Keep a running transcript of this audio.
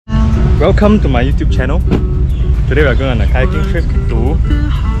Welcome to my YouTube channel. Today we are going on a kayaking trip to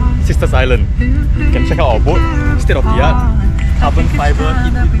Sisters Island. You can check out our boat, state of the art, carbon fiber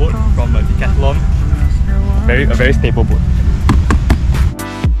heat boat from a Decathlon. A very stable boat.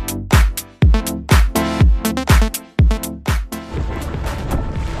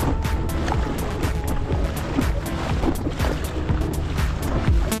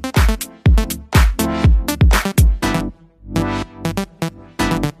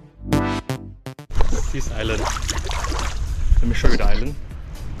 This island. Let me show you the island.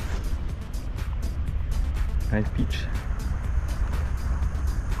 Nice beach.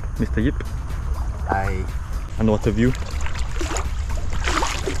 Mr. Yip. Hi. Underwater view.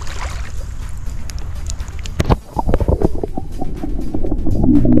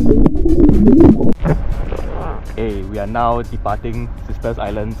 Hey, we are now departing Sisters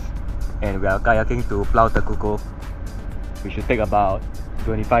Islands and we are kayaking to Pulau Tekukor. We should take about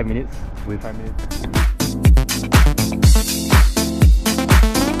 25 minutes. 25 minutes.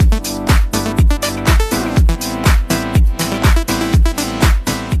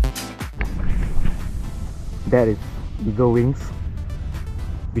 That is Eagle Wings.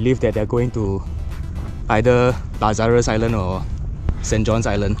 Believe that they're going to either Lazarus Island or St. John's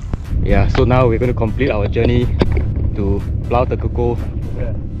Island. Yeah, so now we're going to complete our journey to Pulau Tekukor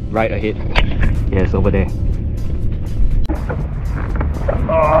right ahead. Yes, over there.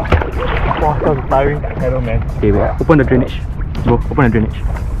 Oh, that was tiring. I know, man. Okay, open the drainage. Go, open the drainage.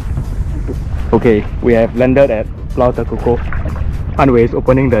 Okay, we have landed at Pulau Tekukor. Anyway, is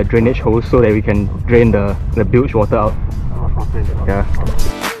opening the drainage hose so that we can drain the bilge water out. Yeah.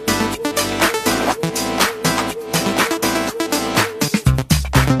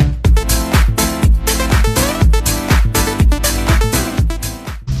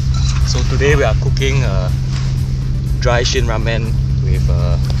 So today we are cooking dry shin ramen with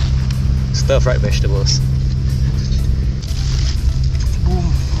stir-fried vegetables.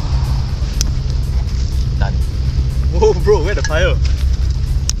 Boom. Done. Whoa bro, where the fire?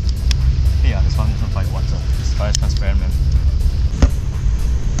 Yeah, this one doesn't fight water. This fire is transparent, man.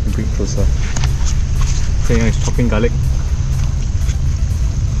 Bring it closer. So yeah, it's chopping garlic.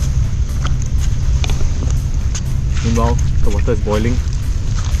 Meanwhile, the water is boiling.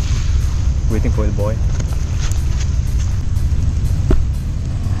 Waiting for it to boil.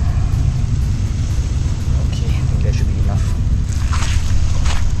 Okay, I think that should be enough.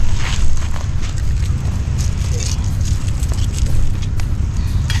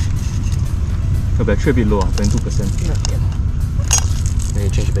 The battery a bit low, 22%. Yeah. Then you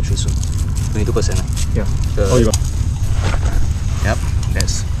change the battery soon. 22%. Yeah. Oh, you got. Yep,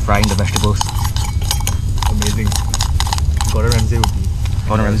 that's frying the vegetables. Amazing. Gordon Ramsay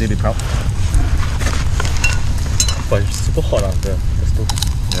will be proud. But it's super hot out there, the stove.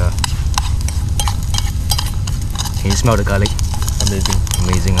 Yeah. Can you smell the garlic? Amazing.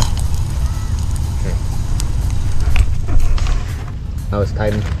 Amazing, huh? Okay. Now it's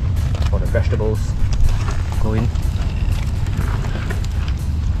time for the vegetables. Go in.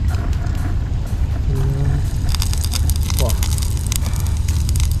 Wow.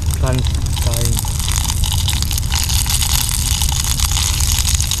 Plants dying.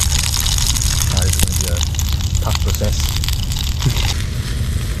 It's going to be a tough process.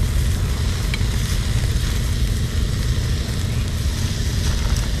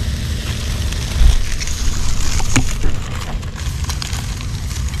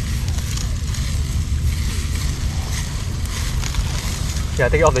 Yeah,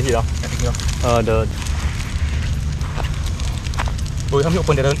 take it off the heat. Yeah, take it off. Oh, help me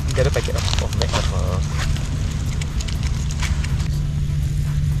open the other packet of bag of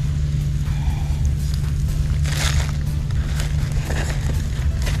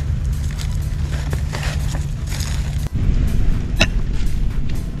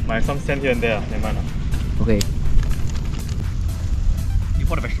Might some sand here and there, never mind. Okay. You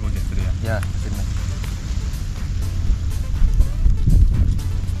bought the vegetables yesterday? Yeah, didn't I?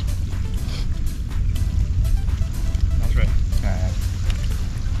 That's right.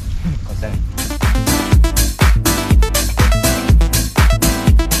 Consent.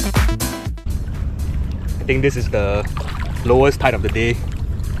 I think this is the lowest tide of the day.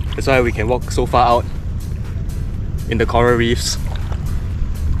 That's why we can walk so far out in the coral reefs.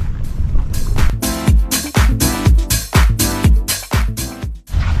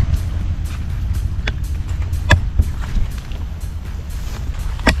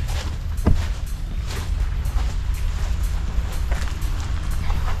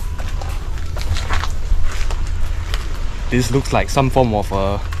 This looks like some form of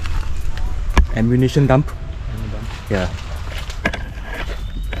ammunition dump. Yeah.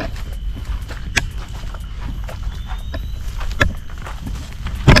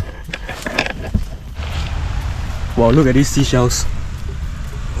 Wow, look at these seashells.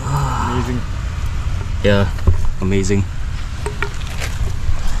 Amazing. Yeah, amazing.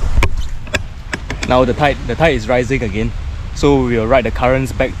 Now the tide is rising again, so we'll ride the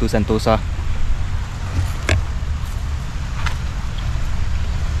currents back to Sentosa.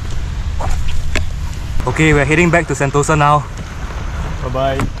 Okay, we're heading back to Sentosa now. Bye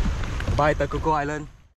bye. Bye, Tekukor Island.